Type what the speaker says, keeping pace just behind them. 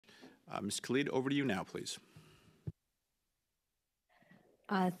Ms. Khalid, over to you now, please.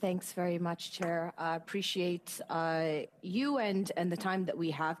 Thanks very much, Chair. I appreciate you and the time that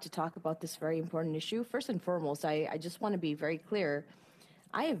we have to talk about this very important issue. First and foremost, I just want to be very clear.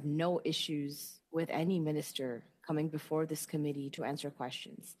 I have no issues with any minister coming before this committee to answer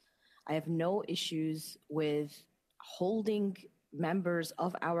questions. I have no issues with holding members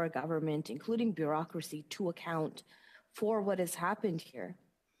of our government, including bureaucracy, to account for what has happened here.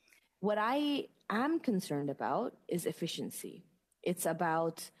 What I am concerned about is efficiency. It's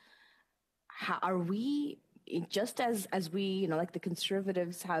about how are we, just as we, like the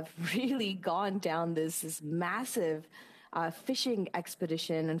Conservatives have really gone down this massive fishing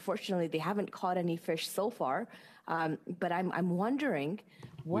expedition. Unfortunately, they haven't caught any fish so far. But I'm wondering,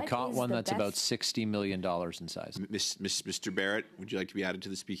 what we caught is one the that's about $60 million in size. Mr. Barrett, would you like to be added to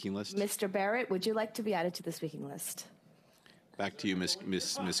the speaking list? Mr. Barrett, would you like to be added to the speaking list? Back to you,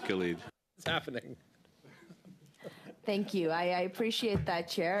 Ms. Khalid. What's happening? Thank you. I appreciate that,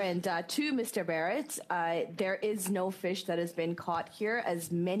 Chair. And to Mr. Barrett, there is no fish that has been caught here.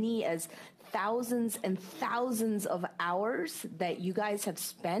 As many as thousands and thousands of hours that you guys have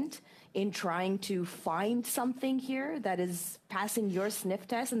spent in trying to find something here that is passing your sniff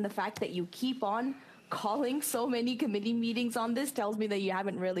test, and the fact that you keep on calling so many committee meetings on this tells me that you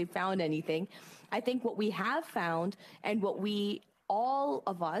haven't really found anything. I think what we have found, and what all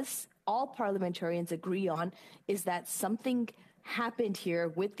of us, all parliamentarians agree on, is that something happened here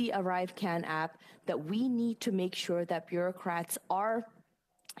with the ArriveCAN app that we need to make sure that bureaucrats are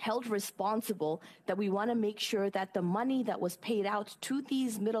held responsible, that we want to make sure that the money that was paid out to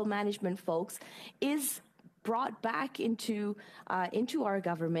these middle management folks is brought back into our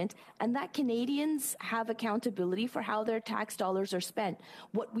government, and that Canadians have accountability for how their tax dollars are spent.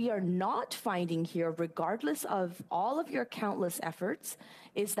 What we are not finding here, regardless of all of your countless efforts,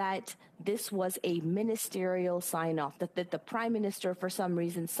 is that this was a ministerial sign-off, that the Prime Minister, for some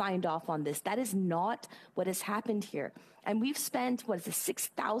reason, signed off on this. That is not what has happened here. And we've spent,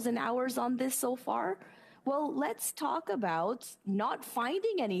 6,000 hours on this so far? Well, let's talk about not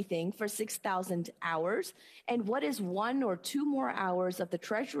finding anything for 6,000 hours, and what is 1 or 2 more hours of the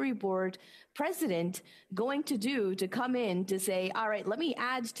Treasury Board president going to do to come in to say, all right, let me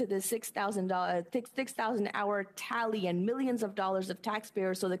add to the 6,000 hour tally and millions of dollars of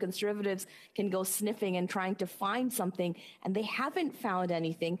taxpayers so the Conservatives can go sniffing and trying to find something, and they haven't found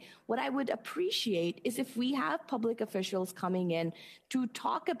anything. What I would appreciate is if we have public officials coming in to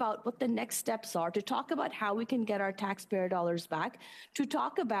talk about what the next steps are, to talk about how we can get our taxpayer dollars back, to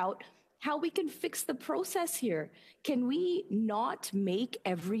talk about how we can fix the process here. Can we not make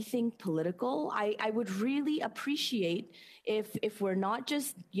everything political? I would really appreciate if we're not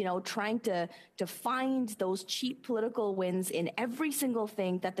just, trying to find those cheap political wins in every single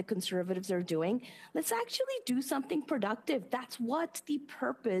thing that the Conservatives are doing. Let's actually do something productive. That's what the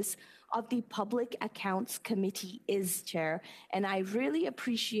purpose of the Public Accounts Committee is, Chair. And I really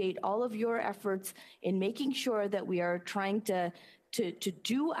appreciate all of your efforts in making sure that we are trying to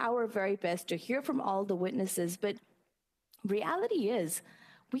do our very best to hear from all the witnesses. But reality is,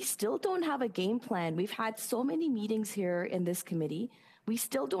 we still don't have a game plan. We've had so many meetings here in this committee. We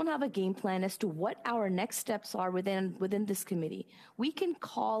still don't have a game plan as to what our next steps are within this committee. We can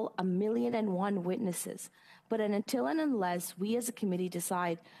call 1,000,001 witnesses, but until and unless we as a committee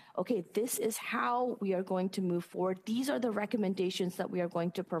decide, okay, this is how we are going to move forward, these are the recommendations that we are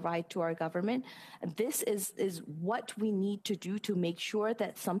going to provide to our government, this is what we need to do to make sure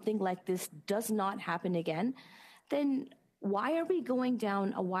that something like this does not happen again, then why are we going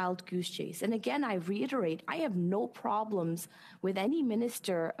down a wild goose chase? And again, I reiterate, I have no problems with any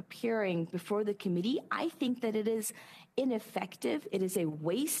minister appearing before the committee. I think that it is ineffective. It is a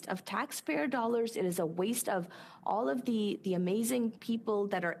waste of taxpayer dollars. It is a waste of all of the amazing people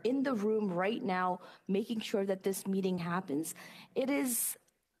that are in the room right now, making sure that this meeting happens.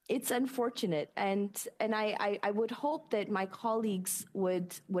 It's unfortunate, and I would hope that my colleagues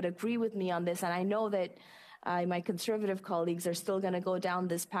would agree with me on this, and I know that my Conservative colleagues are still going to go down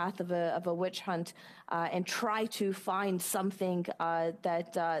this path of a witch hunt and try to find something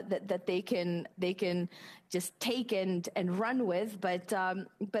that they can just take and run with. But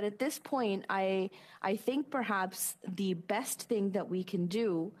at this point, I think perhaps the best thing that we can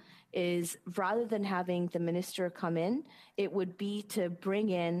do is, rather than having the minister come in, it would be to bring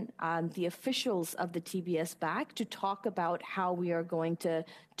in the officials of the TBS back to talk about how we are going to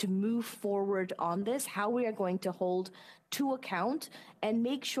move forward on this, how we are going to hold to account and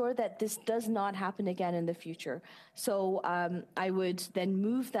make sure that this does not happen again in the future. So I would then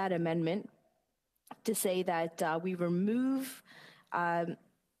move that amendment to say that we remove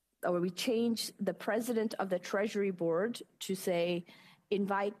or we change the president of the Treasury Board to say,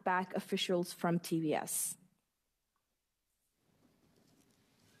 invite back officials from TBS.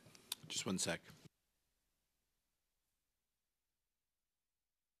 Just one sec.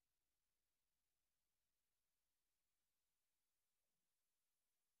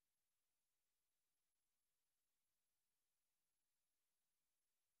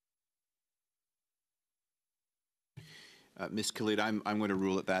 Ms. Khalid, I'm going to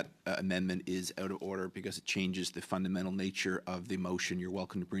rule that amendment is out of order because it changes the fundamental nature of the motion. You're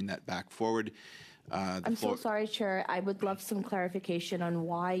welcome to bring that back forward. I'm so sorry, Chair. I would love some clarification on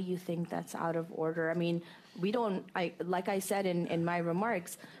why you think that's out of order. I mean, like I said in my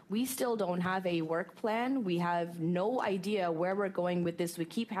remarks, we still don't have a work plan. We have no idea where we're going with this. We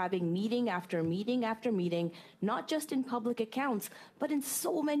keep having meeting after meeting after meeting, not just in public accounts, but in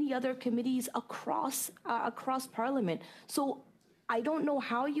so many other committees across Parliament. So I don't know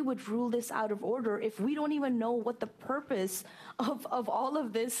how you would rule this out of order if we don't even know what the purpose of all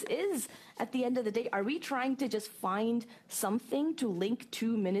of this is at the end of the day. Are we trying to just find something to link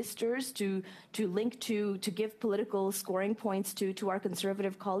to ministers, to give political scoring points to our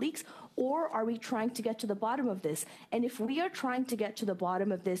Conservative colleagues? Or are we trying to get to the bottom of this? And if we are trying to get to the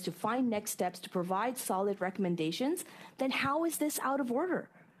bottom of this, to find next steps, to provide solid recommendations, then how is this out of order?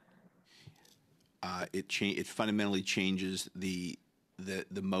 It fundamentally changes the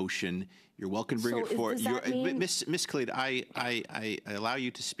motion. You're welcome to bring it forward. Ms. Khalid, I allow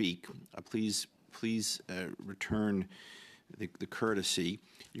you to speak. Please return the courtesy.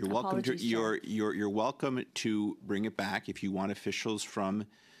 You're welcome to you're welcome to bring it back if you want officials from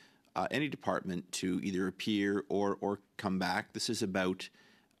any department to either appear or come back. This is about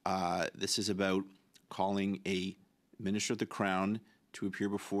calling a minister of the Crown to appear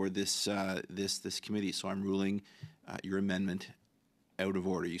before this committee. So I'm ruling your amendment out of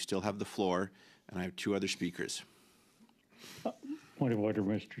order. You still have the floor, and I have two other speakers. Point of order,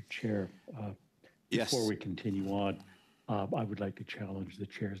 Mr. Chair. Yes. Before we continue on, I would like to challenge the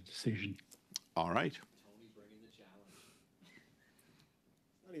chair's decision. All right. Tony's bringing the challenge.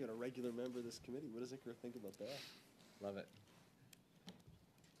 Not even a regular member of this committee. What does Iqra think about that? Love it.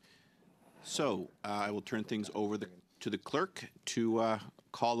 So I will turn things over to the clerk to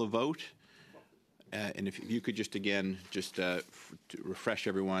call a vote. And if you could just again, to refresh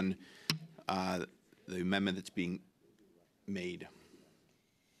everyone, the amendment that's being made.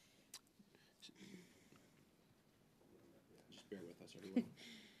 Just bear with us, everyone.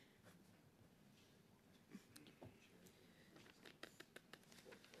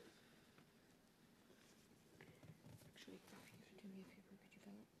 Actually, if you could do me a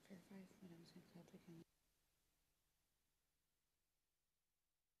favor, could you verify if Madame St. can...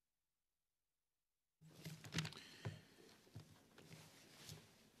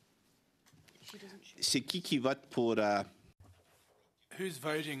 C'est qui vote pour... Who's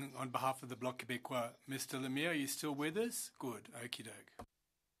voting on behalf of the Bloc Québécois? Mr. Lemire, are you still with us? Good. Okie doke.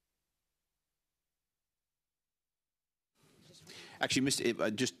 Actually,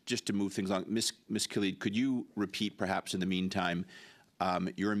 just to move things along, Ms. Khalid, could you repeat perhaps in the meantime,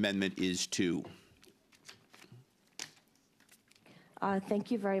 your amendment is to...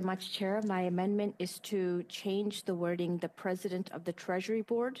 Thank you very much, Chair. My amendment is to change the wording, the President of the Treasury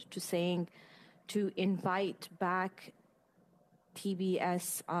Board, to saying to invite back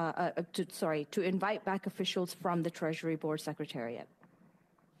TBS, to invite back officials from the Treasury Board Secretariat.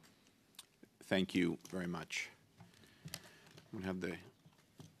 Thank you very much. I'm going to have the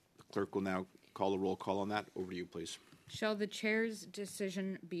clerk will now call a roll call on that. Over to you, please. Shall the chair's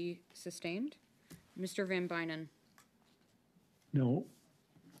decision be sustained? Mr. Van Bynen. No.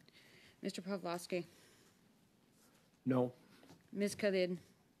 Mr. Pawlowski. No. Ms. Khalid.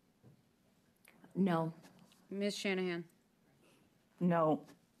 No. Ms. Shanahan. No.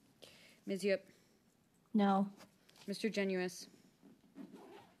 Ms. Yip. No. Mr. Genuis.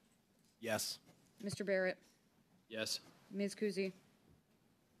 Yes. Mr. Barrett. Yes. Ms. Kuzi.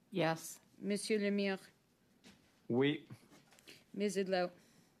 Yes. Monsieur Lemire. Oui. Ms. Idlo.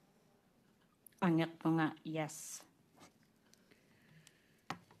 Yes.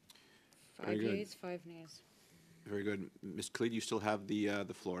 Very 5 good. yeas, 5 nays. Very good. Ms. Khalid, you still have the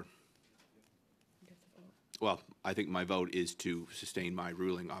floor. Well, I think my vote is to sustain my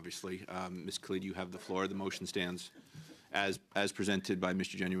ruling, obviously. Ms. Khalid, you have the floor. The motion stands as presented by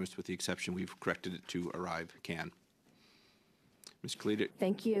Mr. Genuis, with the exception we've corrected it to ArriveCAN. Ms. Khalid.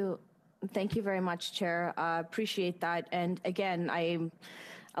 Thank you. Thank you very much, Chair. Appreciate that. And again, I'm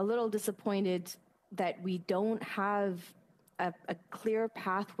a little disappointed that we don't have a clear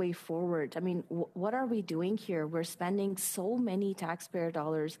pathway forward. I mean, what are we doing here? We're spending so many taxpayer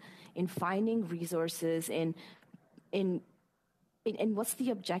dollars in finding resources, in what's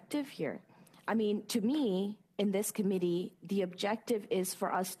the objective here? I mean, to me, in this committee, the objective is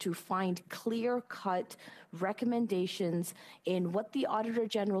for us to find clear-cut recommendations in what the Auditor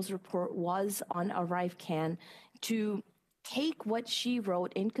General's report was on ArriveCAN, to take what she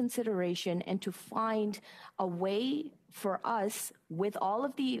wrote in consideration and to find a way for us, with all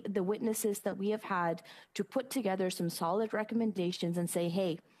of the witnesses that we have had, to put together some solid recommendations and say,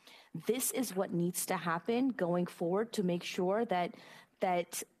 hey, this is what needs to happen going forward to make sure that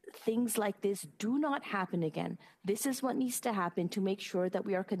things like this do not happen again. This is what needs to happen to make sure that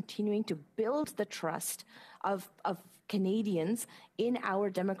we are continuing to build the trust of Canadians in our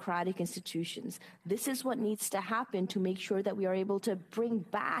democratic institutions. This is what needs to happen to make sure that we are able to bring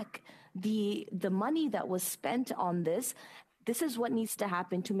back the money that was spent on this. This is what needs to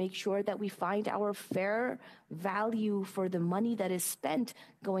happen to make sure that we find our fair value for the money that is spent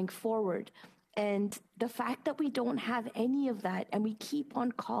going forward. And the fact that we don't have any of that and we keep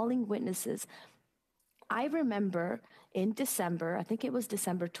on calling witnesses. I remember in December, I think it was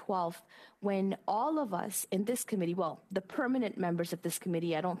December 12th, when all of us in this committee, well, the permanent members of this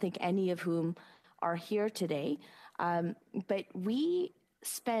committee, I don't think any of whom are here today, but we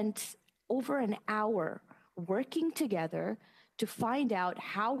spent over an hour working together to find out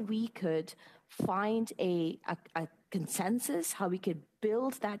how we could find a consensus, how we could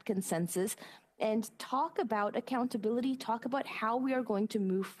build that consensus, and talk about accountability, talk about how we are going to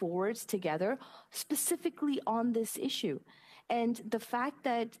move forwards together, specifically on this issue. And the fact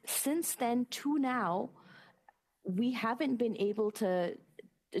that since then to now, we haven't been able to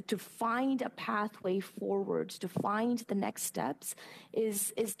find a pathway forwards, to find the next steps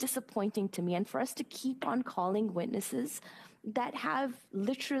is disappointing to me. And for us to keep on calling witnesses that have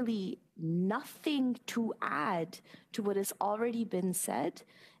literally nothing to add to what has already been said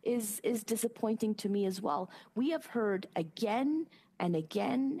is disappointing to me as well. We have heard again and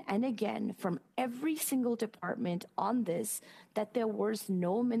again and again from every single department on this that there was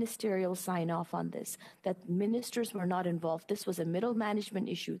no ministerial sign-off on this, that ministers were not involved. This was a middle management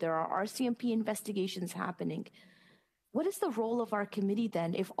issue. There are RCMP investigations happening. What is the role of our committee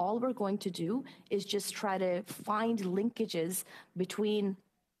then if all we're going to do is just try to find linkages between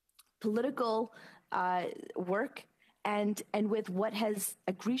political work and with what has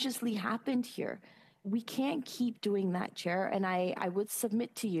egregiously happened here? We can't keep doing that, Chair, and I would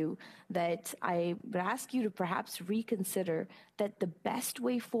submit to you that I would ask you to perhaps reconsider that the best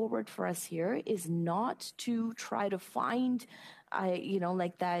way forward for us here is not to try to find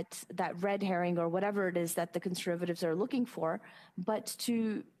like that red herring or whatever it is that the Conservatives are looking for, but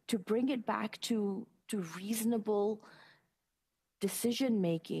to bring it back to reasonable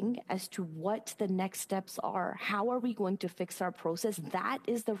decision-making as to what the next steps are. How are we going to fix our process? That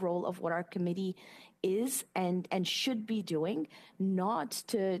is the role of what our committee is and should be doing, not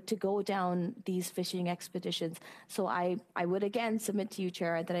to go down these fishing expeditions. So I would again submit to you,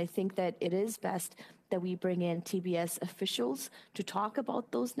 Chair, that I think that it is best that we bring in TBS officials to talk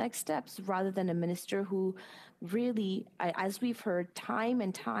about those next steps rather than a minister who really, as we've heard time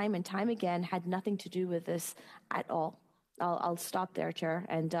and time and time again, had nothing to do with this at all. I'll stop there, Chair,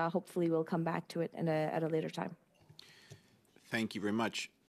 and hopefully we'll come back to it at a later time. Thank you very much.